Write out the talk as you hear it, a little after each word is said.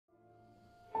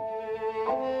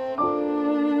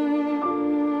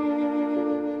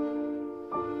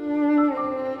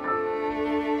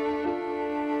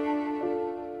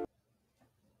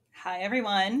Hi,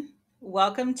 everyone.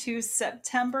 Welcome to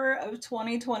September of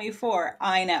 2024.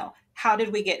 I know. How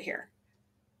did we get here?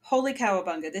 Holy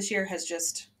cowabunga. This year has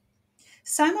just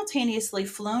simultaneously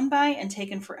flown by and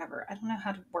taken forever. I don't know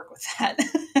how to work with that.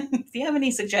 If you have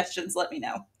any suggestions, let me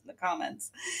know in the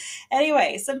comments.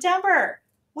 Anyway, September.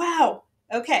 Wow.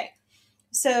 Okay.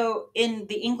 So, in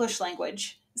the English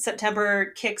language, September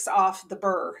kicks off the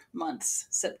burr months: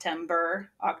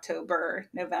 September, October,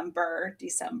 November,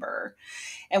 December.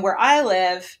 And where I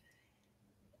live,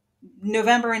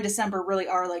 November and December really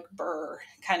are like burr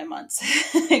kind of months.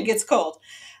 It gets cold.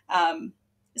 Um,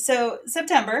 so,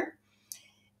 September,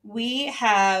 we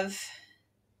have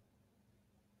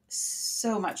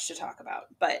so much to talk about,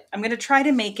 but I'm going to try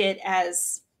to make it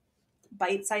as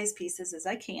bite sized pieces as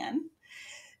I can.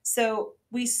 So,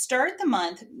 we start the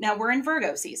month. Now, we're in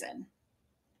Virgo season,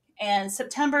 and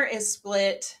September is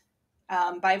split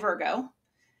by Virgo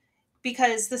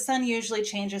because the sun usually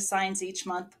changes signs each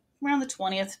month around the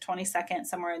 20th, 22nd,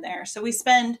 somewhere in there. So we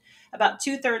spend about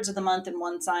 2/3 of the month in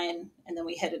one sign, and then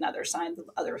we hit another sign the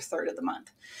other third of the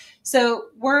month. So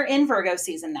we're in Virgo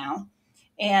season now.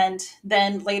 And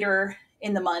then later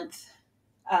in the month,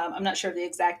 I'm not sure of the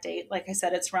exact date. Like I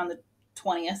said, it's around the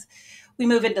 20th. We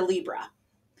move into Libra.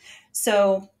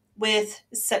 So with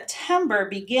September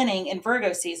beginning in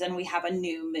Virgo season, we have a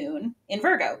new moon in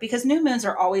Virgo because new moons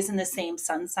are always in the same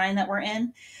sun sign that we're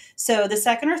in. So the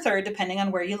second or third, depending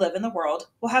on where you live in the world,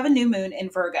 we'll have a new moon in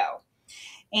Virgo.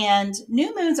 And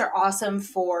new moons are awesome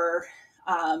for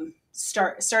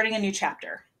starting a new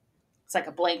chapter. It's like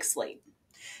a blank slate.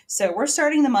 So we're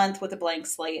starting the month with a blank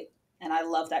slate, and I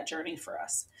love that journey for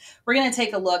us. We're going to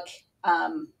take a look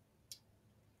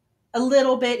a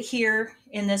little bit here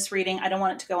in this reading. I don't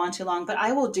want it to go on too long, but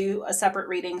I will do a separate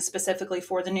reading specifically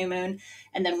for the new moon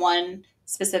and then one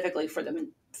specifically for the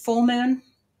full moon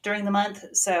during the month.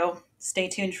 So stay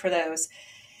tuned for those.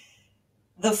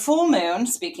 The full moon,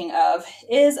 speaking of,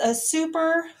 is a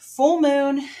super full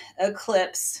moon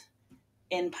eclipse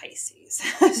in Pisces.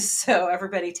 So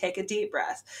everybody take a deep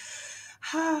breath.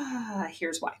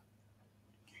 Here's why.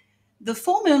 The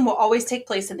full moon will always take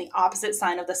place in the opposite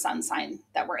sign of the sun sign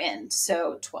that we're in.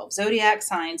 So 12 zodiac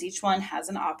signs, each one has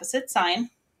an opposite sign.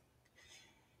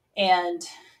 And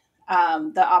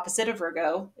the opposite of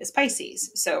Virgo is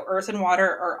Pisces. So earth and water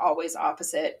are always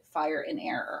opposite. Fire and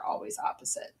air are always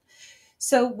opposite.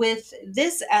 So with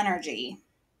this energy,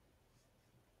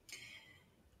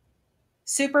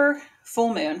 super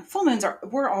full moons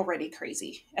we're already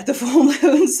crazy at the full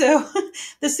moon. So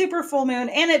the super full moon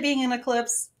and it being an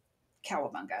eclipse,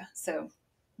 cowabunga. So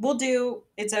we'll do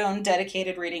its own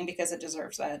dedicated reading because it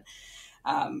deserves that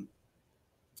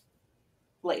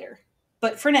later.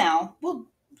 But for now, we'll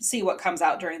see what comes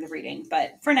out during the reading.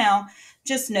 But for now,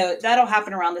 just note that'll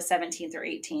happen around the 17th or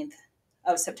 18th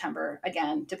of September,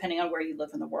 again, depending on where you live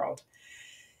in the world.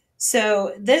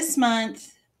 So this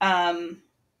month,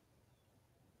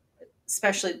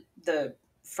 especially the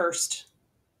first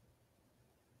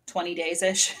 20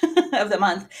 days-ish of the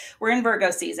month, we're in Virgo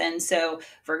season. So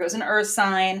Virgo's an earth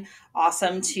sign,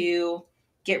 awesome to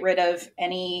get rid of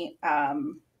any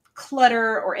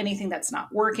clutter or anything that's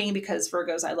not working because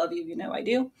Virgos, I love you, you know I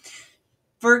do.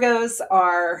 Virgos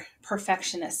are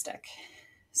perfectionistic.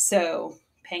 So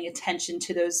paying attention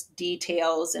to those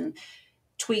details and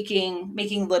tweaking,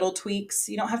 making little tweaks.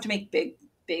 You don't have to make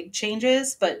big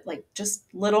changes, but like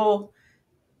just little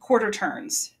quarter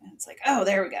turns. It's like, oh,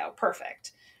 there we go.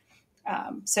 Perfect.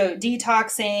 So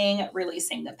detoxing,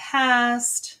 releasing the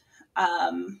past.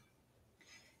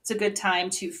 It's a good time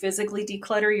to physically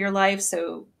declutter your life.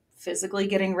 So physically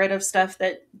getting rid of stuff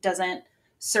that doesn't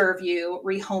serve you,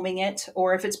 rehoming it,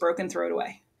 or if it's broken, throw it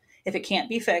away. If it can't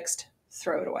be fixed,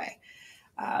 throw it away.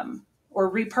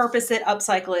 Or repurpose it,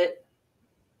 upcycle it,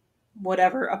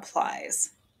 whatever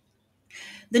applies.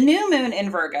 The new moon in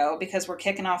Virgo, because we're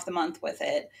kicking off the month with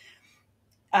it,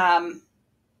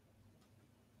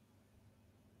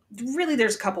 really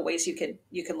there's a couple ways you could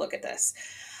look at this.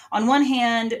 On one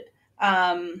hand,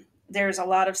 there's a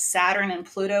lot of Saturn and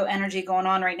Pluto energy going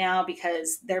on right now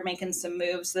because they're making some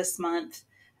moves this month.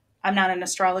 I'm not an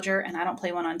astrologer and I don't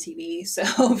play one on TV, so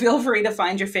feel free to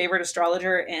find your favorite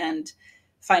astrologer and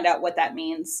find out what that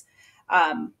means.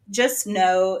 Just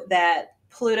know that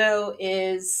Pluto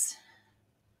is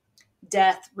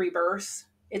death, rebirth.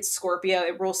 It's Scorpio.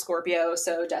 It rules Scorpio.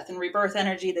 So death and rebirth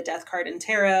energy, the death card in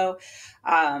tarot.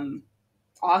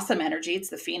 Awesome energy. It's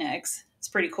the Phoenix. It's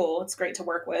pretty cool. It's great to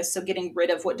work with. So getting rid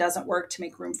of what doesn't work to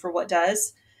make room for what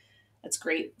does. That's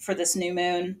great for this new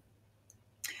moon.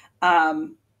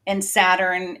 And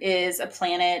Saturn is a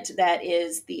planet that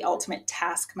is the ultimate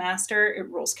taskmaster. It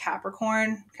rules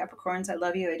Capricorn. Capricorns, I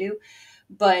love you, I do.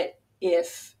 But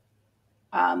if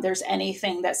there's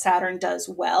anything that Saturn does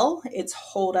well, it's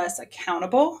hold us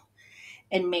accountable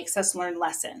and makes us learn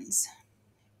lessons.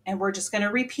 And we're just going to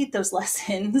repeat those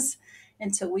lessons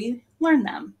until we learn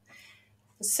them.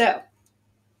 So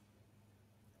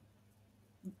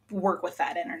work with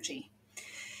that energy.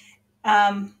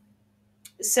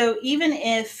 So even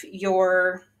if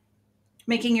you're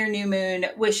making your new moon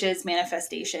wishes,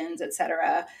 manifestations,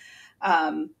 etc.,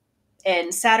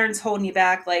 and Saturn's holding you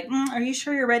back, like, are you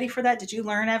sure you're ready for that? Did you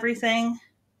learn everything?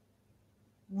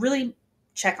 Really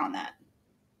check on that.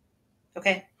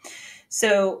 Okay.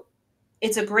 So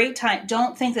it's a great time.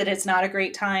 Don't think that it's not a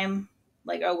great time.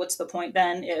 Like, oh, what's the point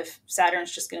then if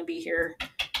Saturn's just going to be here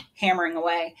hammering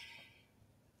away?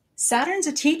 Saturn's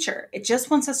a teacher. It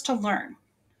just wants us to learn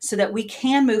so that we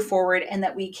can move forward and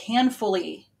that we can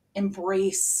fully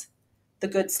embrace the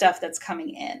good stuff that's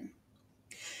coming in.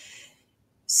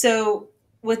 So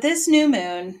with this new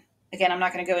moon, again, I'm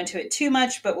not going to go into it too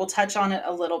much, but we'll touch on it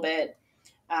a little bit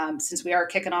since we are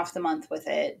kicking off the month with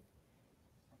it.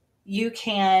 You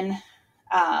can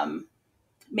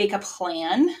make a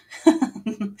plan.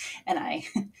 And I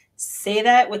say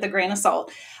that with a grain of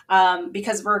salt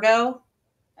because Virgo,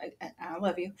 I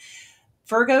love you.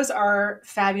 Virgos are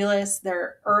fabulous.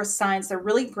 They're earth signs. They're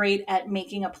really great at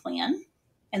making a plan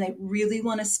and they really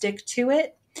want to stick to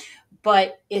it.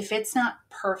 But if it's not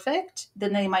perfect,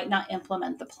 then they might not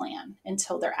implement the plan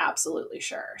until they're absolutely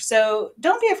sure. So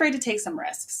don't be afraid to take some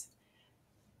risks.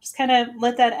 Just kind of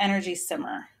let that energy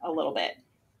simmer a little bit.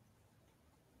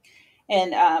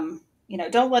 And,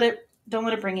 don't let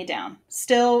it bring you down.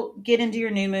 Still get into your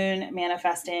new moon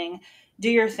manifesting, do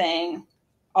your thing,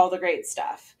 all the great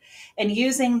stuff. And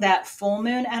using that full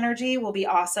moon energy will be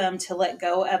awesome to let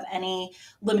go of any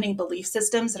limiting belief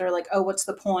systems that are like, oh, what's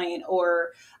the point?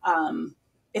 Or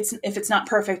if it's not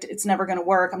perfect, it's never going to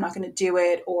work. I'm not going to do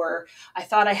it. Or I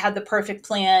thought I had the perfect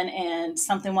plan and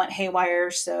something went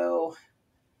haywire. So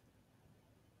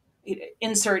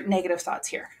insert negative thoughts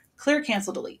here. Clear,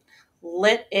 cancel, delete.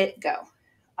 Let it go.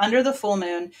 Under the full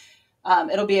moon,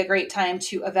 it'll be a great time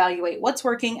to evaluate what's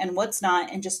working and what's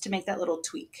not, and just to make that little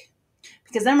tweak.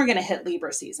 Because then we're going to hit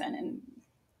Libra season and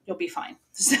you'll be fine.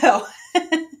 So,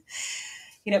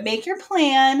 make your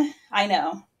plan. I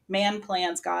know, man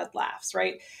plans, God laughs,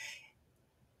 right?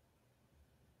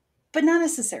 But not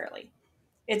necessarily.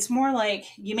 It's more like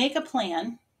you make a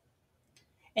plan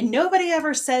and nobody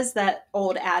ever says that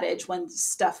old adage when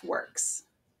stuff works.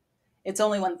 It's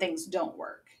only when things don't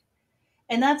work.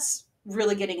 And that's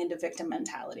really getting into victim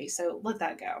mentality. So let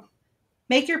that go.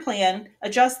 Make your plan,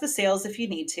 adjust the sails if you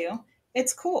need to.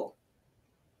 It's cool.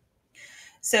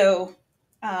 So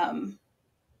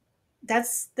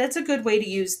that's a good way to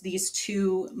use these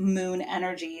two moon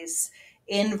energies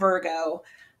in Virgo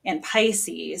and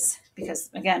Pisces, because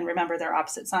again, remember they're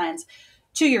opposite signs,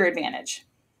 to your advantage.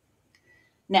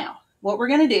 Now, what we're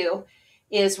going to do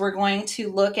is we're going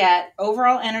to look at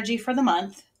overall energy for the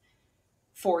month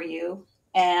for you.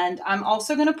 And I'm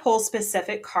also going to pull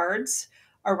specific cards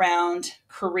around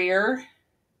career,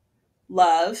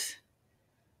 love,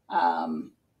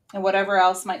 and whatever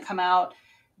else might come out.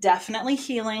 Definitely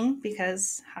healing,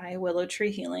 because hi, Willow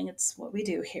Tree Healing. It's what we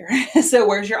do here. So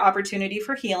where's your opportunity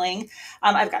for healing?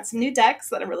 I've got some new decks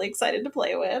that I'm really excited to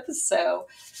play with. So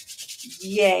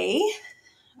yay.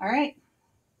 All right.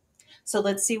 So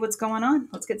let's see what's going on.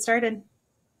 Let's get started.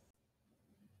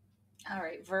 All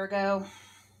right, Virgo.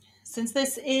 Since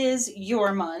this is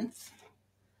your month,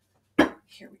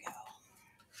 here we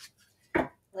go.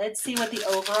 Let's see what the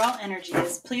overall energy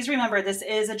is. Please remember, this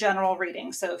is a general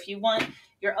reading. So if you want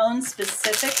your own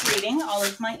specific reading, all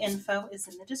of my info is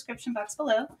in the description box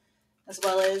below, as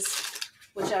well as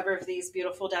whichever of these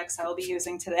beautiful decks I will be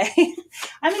using today.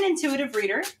 I'm an intuitive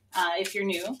reader, if you're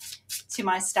new to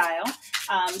my style.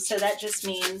 So that just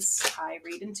means I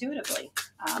read intuitively.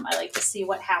 I like to see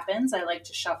what happens. I like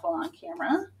to shuffle on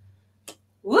camera.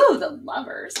 Woo, the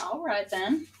Lovers. All right,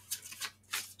 then.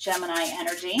 Gemini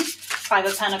energy. 5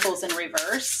 of Pentacles in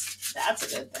reverse.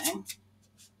 That's a good thing.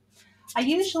 I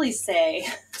usually say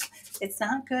it's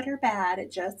not good or bad.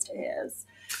 It just is.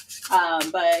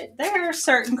 But there are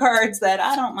certain cards that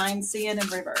I don't mind seeing in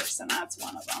reverse, and that's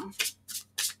one of them.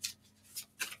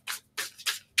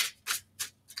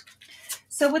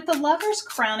 So with the Lovers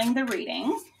crowning the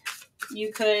reading,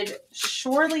 you could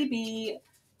surely be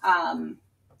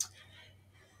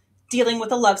dealing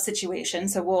with a love situation.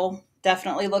 So we'll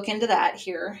definitely look into that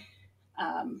here,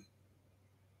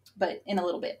 but in a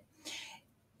little bit.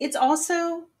 It's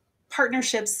also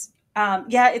partnerships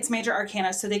Yeah, it's major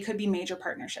arcana, so they could be major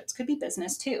partnerships, could be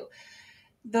business too.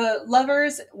 The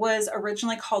Lovers was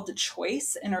originally called the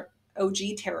Choice in OG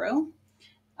Tarot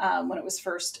when it was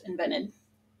first invented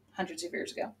hundreds of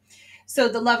years ago. So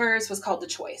the Lovers was called the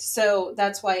Choice. So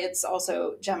that's why it's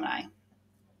also Gemini.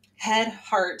 Head,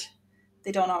 heart,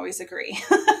 they don't always agree.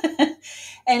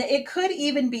 And it could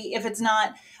even be, if it's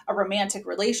not a romantic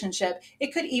relationship,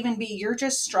 it could even be you're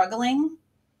just struggling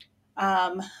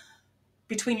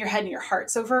between your head and your heart.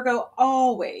 So Virgo,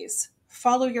 always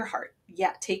follow your heart.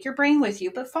 Yeah, take your brain with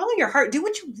you, but follow your heart. Do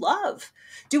what you love.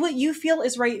 Do what you feel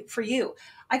is right for you.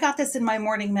 I got this in my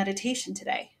morning meditation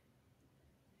today.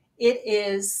 It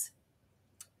is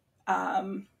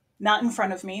not in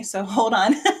front of me, so hold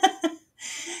on.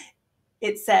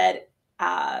 It said,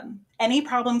 any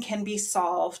problem can be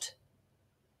solved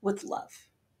with love.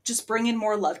 Just bring in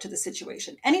more love to the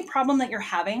situation. Any problem that you're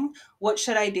having, what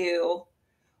should I do?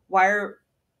 Why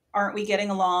aren't we getting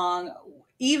along?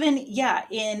 Even,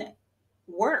 in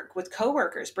work with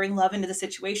coworkers, bring love into the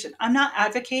situation. I'm not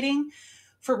advocating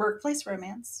for workplace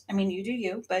romance. I mean, you do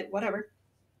you, but whatever.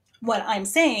 What I'm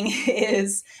saying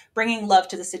is bringing love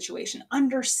to the situation,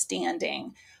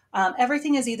 understanding.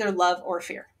 Everything is either love or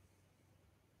fear.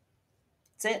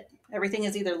 That's it. Everything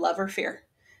is either love or fear.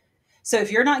 So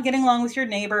if you're not getting along with your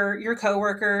neighbor, your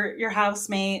coworker, your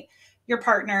housemate, your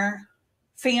partner,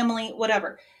 family,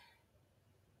 whatever,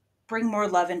 bring more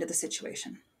love into the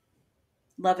situation.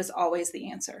 Love is always the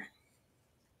answer.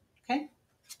 Okay?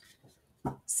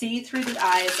 See through the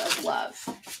eyes of love.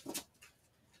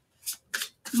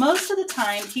 Most of the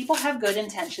time, people have good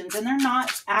intentions and they're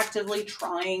not actively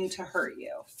trying to hurt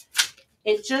you.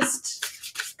 It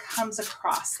just comes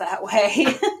across that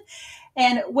way.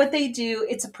 And what they do,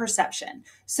 it's a perception.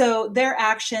 So their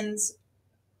actions,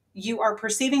 you are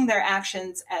perceiving their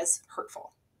actions as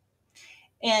hurtful.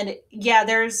 And yeah,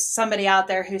 there's somebody out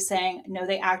there who's saying, no,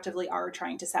 they actively are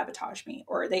trying to sabotage me,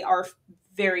 or they are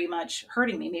very much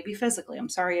hurting me, maybe physically. I'm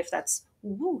sorry if that's,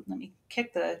 let me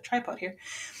kick the tripod here.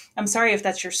 I'm sorry if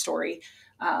that's your story.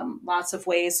 Lots of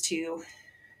ways to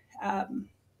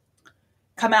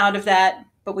come out of that,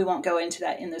 but we won't go into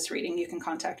that in this reading. You can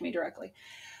contact me directly.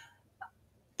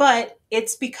 But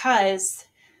it's because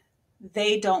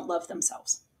they don't love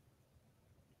themselves.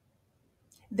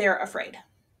 They're afraid.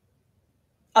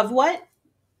 Of what?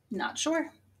 Not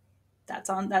sure. That's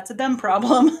a them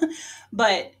problem.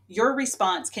 But your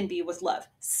response can be with love.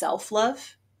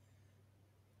 Self-love,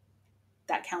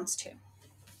 that counts too.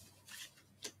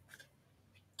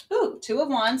 Ooh, 2 of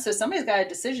Wands. So somebody's got a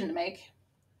decision to make.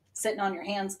 Sitting on your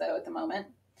hands, though, at the moment.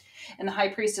 And the High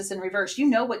Priestess in reverse. You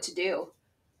know what to do.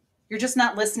 You're just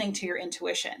not listening to your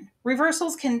intuition.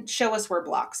 Reversals can show us where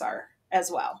blocks are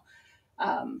as well.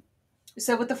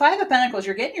 So with the 5 of Pentacles,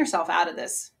 you're getting yourself out of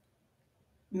this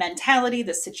mentality,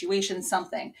 this situation,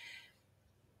 something.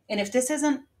 And if this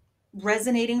isn't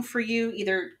resonating for you,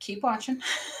 either keep watching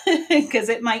because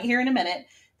it might here in a minute.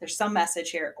 There's some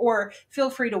message here, or feel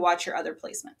free to watch your other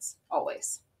placements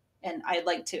always. And I'd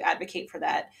like to advocate for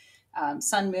that.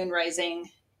 Sun, Moon, Rising,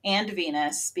 and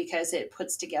Venus, because it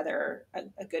puts together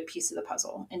a good piece of the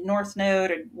puzzle. And North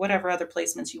Node or whatever other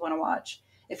placements you want to watch.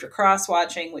 If you're cross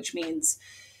watching, which means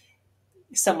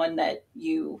someone that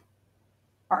you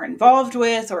are involved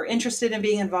with or interested in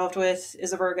being involved with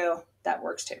is a Virgo, that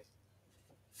works too.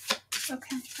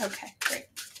 Okay, great.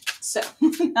 So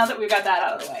now that we've got that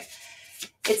out of the way,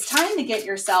 it's time to get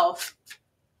yourself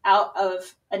out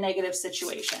of a negative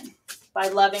situation by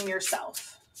loving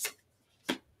yourself.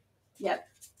 Yep.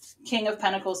 King of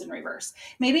Pentacles in reverse.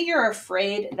 Maybe you're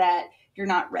afraid that you're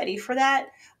not ready for that,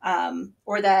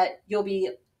 or that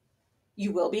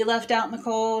you will be left out in the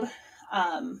cold,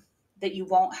 that you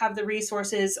won't have the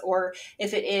resources, or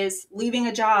if it is leaving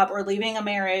a job or leaving a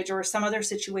marriage or some other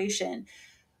situation,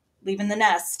 leaving the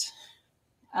nest.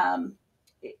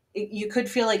 You could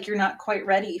feel like you're not quite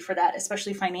ready for that,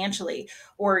 especially financially,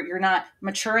 or you're not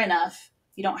mature enough.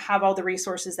 You don't have all the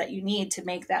resources that you need to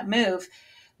make that move,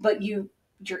 but you're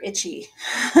itchy.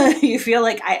 You feel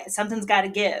like something's got to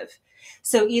give.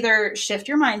 So either shift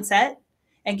your mindset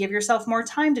and give yourself more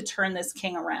time to turn this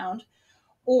king around,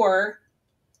 or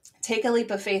take a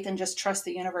leap of faith and just trust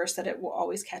the universe that it will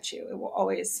always catch you. It will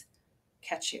always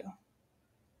catch you.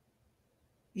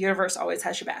 The universe always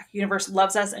has your back. The universe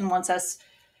loves us and wants us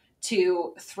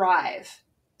to thrive.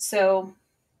 So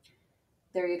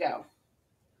there you go.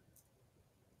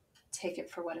 Take it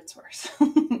for what it's worth.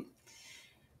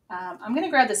 I'm going to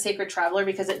grab the Sacred Traveler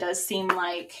because it does seem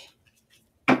like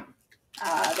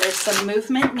there's some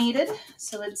movement needed.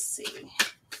 So let's see.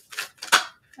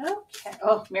 Okay.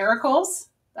 Oh, miracles.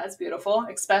 That's beautiful.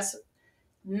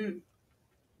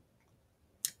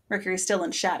 Mercury's still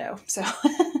in shadow. So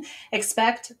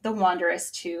expect the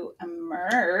Wanderess to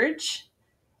emerge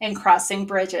and crossing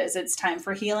bridges. It's time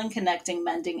for healing, connecting,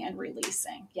 mending, and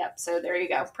releasing. Yep. So there you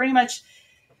go. Pretty much,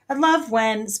 I love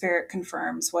when Spirit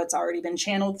confirms what's already been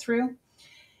channeled through.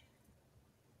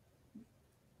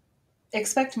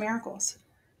 Expect miracles.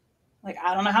 Like,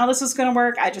 I don't know how this is going to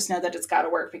work. I just know that it's got to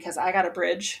work because I got a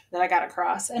bridge that I got to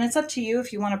cross. And it's up to you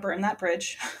if you want to burn that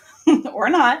bridge or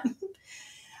not.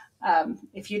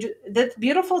 The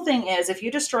beautiful thing is, if you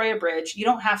destroy a bridge, you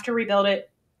don't have to rebuild it,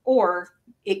 or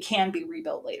it can be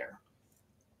rebuilt later,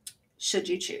 should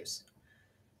you choose.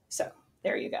 So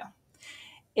there you go.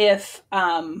 If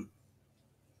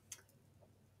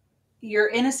you're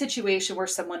in a situation where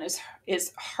someone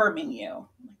is harming you,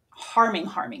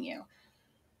 harming you,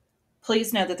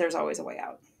 please know that there's always a way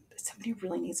out. Somebody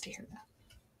really needs to hear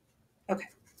that. Okay.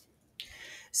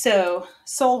 So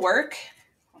soul work.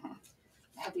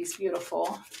 I have these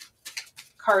beautiful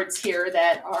cards here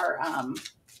that are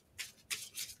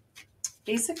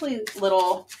basically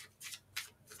little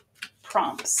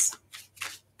prompts.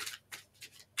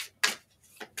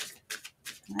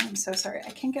 I'm so sorry.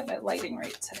 I can't get my lighting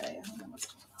right today. I don't know what's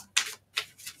going on.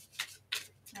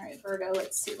 All right, Virgo,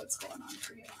 let's see what's going on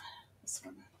for you. This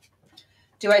one.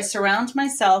 Do I surround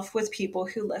myself with people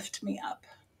who lift me up?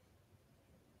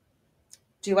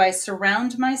 Do I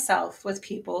surround myself with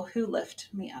people who lift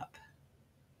me up?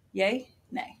 Yay,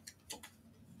 nay.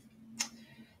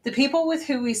 The people with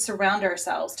who we surround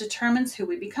ourselves determines who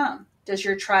we become. Does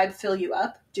your tribe fill you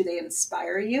up? Do they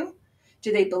inspire you?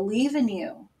 Do they believe in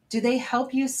you? Do they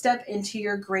help you step into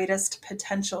your greatest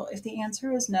potential? If the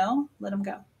answer is no, let them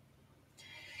go.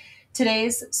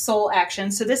 Today's soul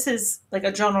action. So this is like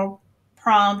a journal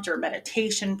prompt or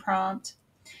meditation prompt.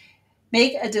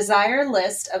 Make a desire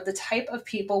list of the type of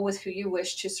people with who you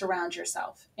wish to surround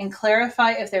yourself, and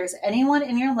clarify if there is anyone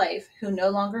in your life who no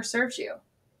longer serves you.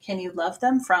 Can you love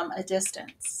them from a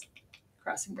distance?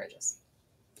 Crossing bridges.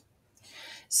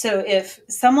 So if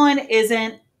someone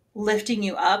isn't lifting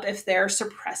you up, if they're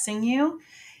suppressing you,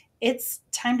 it's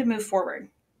time to move forward.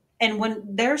 And when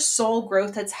there's soul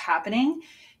growth that's happening,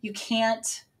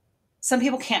 some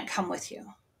people can't come with you.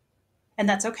 And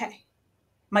that's okay.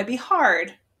 Might be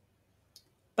hard,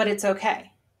 but it's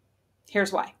okay.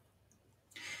 Here's why.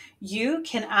 You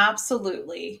can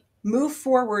absolutely move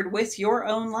forward with your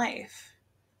own life,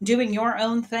 doing your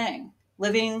own thing,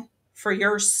 living for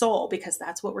your soul, because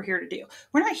that's what we're here to do.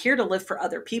 We're not here to live for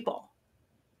other people.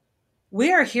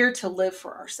 We are here to live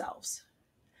for ourselves,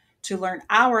 to learn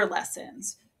our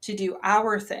lessons, to do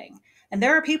our thing. And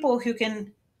there are people who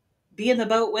can be in the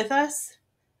boat with us,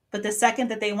 but the second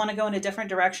that they want to go in a different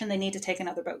direction, they need to take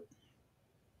another boat.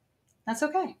 That's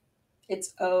okay.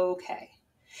 It's okay.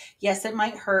 Yes, it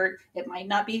might hurt. It might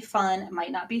not be fun. It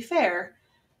might not be fair,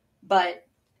 but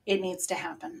it needs to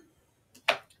happen.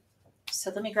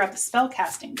 So let me grab the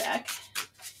spellcasting deck.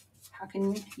 How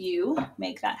can you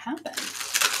make that happen?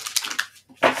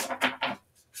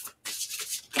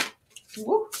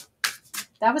 Woo,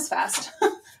 that was fast.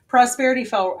 Prosperity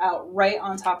fell out right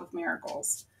on top of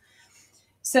miracles.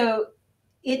 So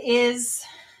it is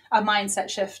a mindset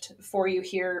shift for you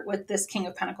here with this King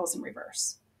of Pentacles in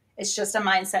reverse. It's just a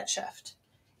mindset shift.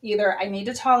 Either I need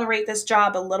to tolerate this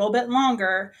job a little bit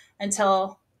longer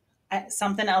until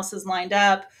something else is lined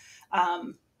up.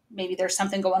 Maybe there's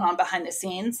something going on behind the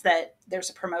scenes, that there's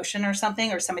a promotion or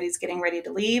something, or somebody's getting ready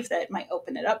to leave that might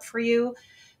open it up for you,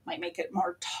 might make it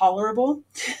more tolerable.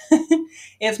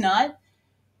 If not,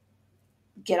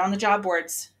 get on the job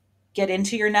boards, get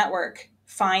into your network,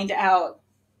 find out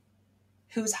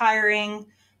who's hiring,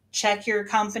 check your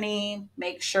company,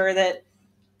 make sure that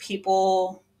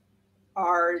people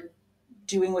are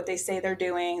doing what they say they're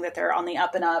doing, that they're on the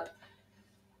up and up.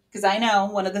 Because I know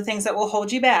one of the things that will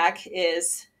hold you back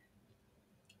is,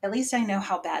 at least I know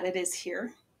how bad it is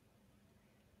here.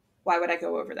 Why would I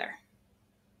go over there?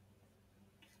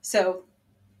 So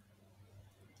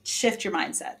shift your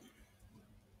mindset.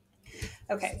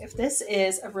 Okay, if this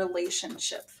is a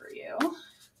relationship for you,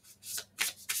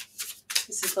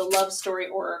 this is the Love Story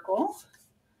Oracle.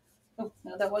 Oh,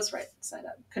 no, that was right side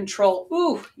up. Control.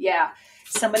 Ooh, yeah.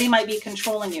 Somebody might be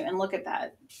controlling you. And look at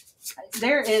that.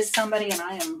 There is somebody, and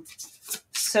I am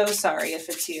so sorry if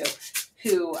it's you,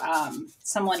 who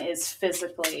someone is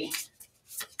physically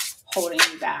holding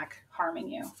you back, harming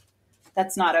you.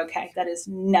 That's not okay. That is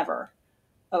never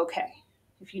okay.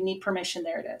 If you need permission,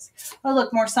 there it is. Oh,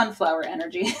 look, more sunflower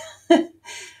energy.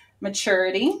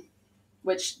 Maturity,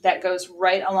 which that goes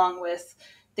right along with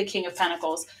the King of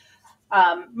Pentacles.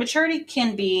 Maturity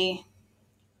can be,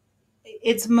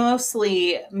 it's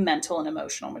mostly mental and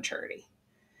emotional maturity.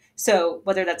 So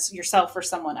whether that's yourself or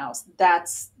someone else,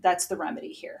 that's the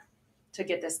remedy here to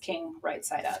get this king right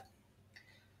side up.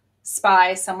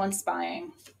 Spy, someone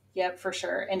spying. Yep, for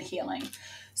sure. And healing.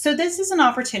 So this is an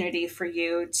opportunity for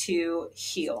you to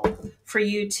heal, for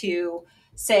you to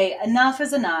say enough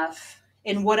is enough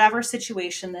in whatever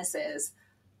situation this is.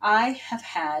 I have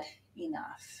had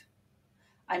enough.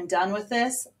 I'm done with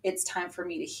this. It's time for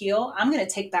me to heal. I'm going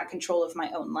to take back control of my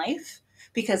own life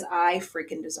because I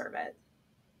freaking deserve it.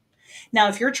 Now,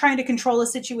 if you're trying to control a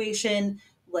situation,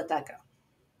 let that go.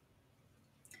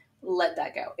 Let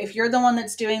that go. If you're the one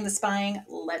that's doing the spying,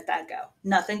 let that go.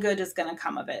 Nothing good is going to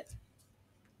come of it.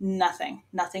 Nothing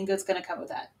good's going to come of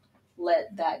that.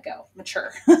 Let that go.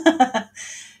 Mature.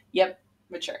 Yep,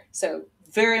 mature. So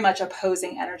very much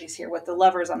opposing energies here. With the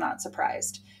Lovers, I'm not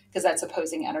surprised because that's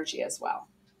opposing energy as well.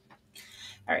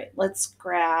 All right, let's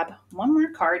grab one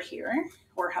more card here,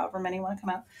 or however many want to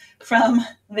come out, from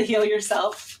the Heal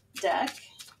Yourself deck.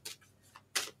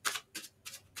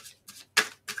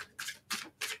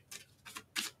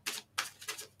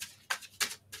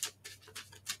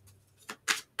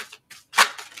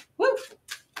 Woo!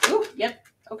 Ooh, yep.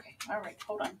 Okay, all right,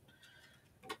 hold on.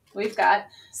 We've got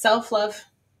self-love.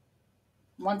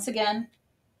 Once again,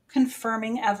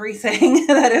 confirming everything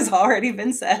that has already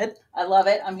been said. I love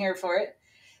it. I'm here for it.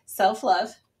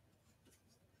 Self-love.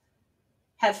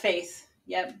 Have faith.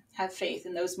 Yep. Have faith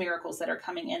in those miracles that are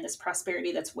coming in, this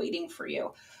prosperity that's waiting for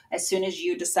you as soon as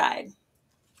you decide.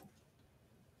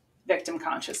 Victim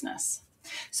consciousness.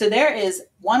 So there is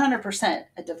 100%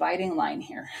 a dividing line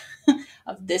here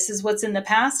of this is what's in the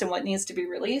past and what needs to be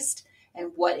released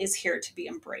and what is here to be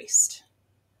embraced.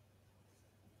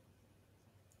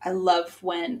 I love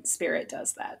when Spirit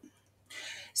does that.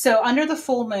 So under the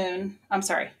full moon, I'm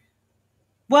sorry.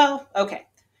 Well, okay.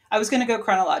 I was going to go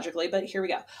chronologically, but here we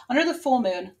go. Under the full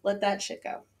moon, let that shit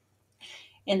go.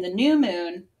 In the new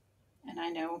moon, and I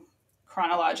know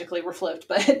chronologically we're flipped,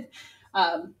 but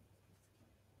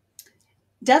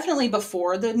definitely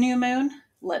before the new moon,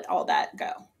 let all that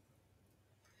go.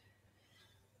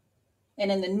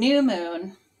 And in the new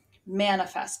moon,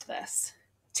 manifest this.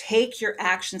 Take your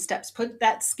action steps. Put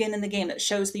that skin in the game that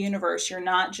shows the universe you're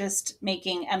not just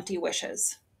making empty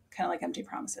wishes, kind of like empty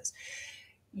promises.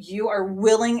 You are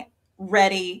willing,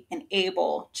 ready, and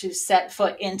able to set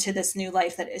foot into this new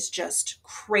life that is just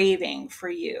craving for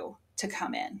you to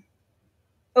come in.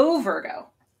 Oh, Virgo.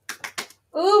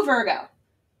 Oh, Virgo.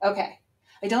 Okay.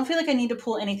 I don't feel like I need to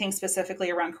pull anything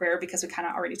specifically around career because we kind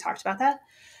of already talked about that.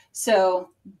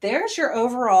 So there's your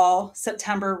overall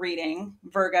September reading,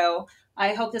 Virgo.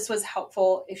 I hope this was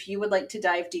helpful. If you would like to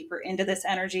dive deeper into this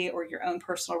energy or your own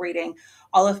personal reading,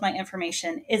 all of my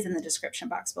information is in the description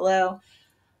box below.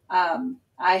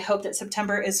 I hope that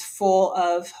September is full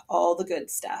of all the good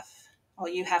stuff. All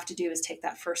you have to do is take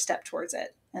that first step towards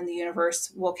it, and the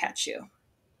universe will catch you.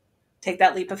 Take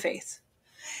that leap of faith.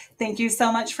 Thank you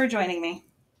so much for joining me.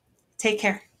 Take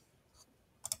care.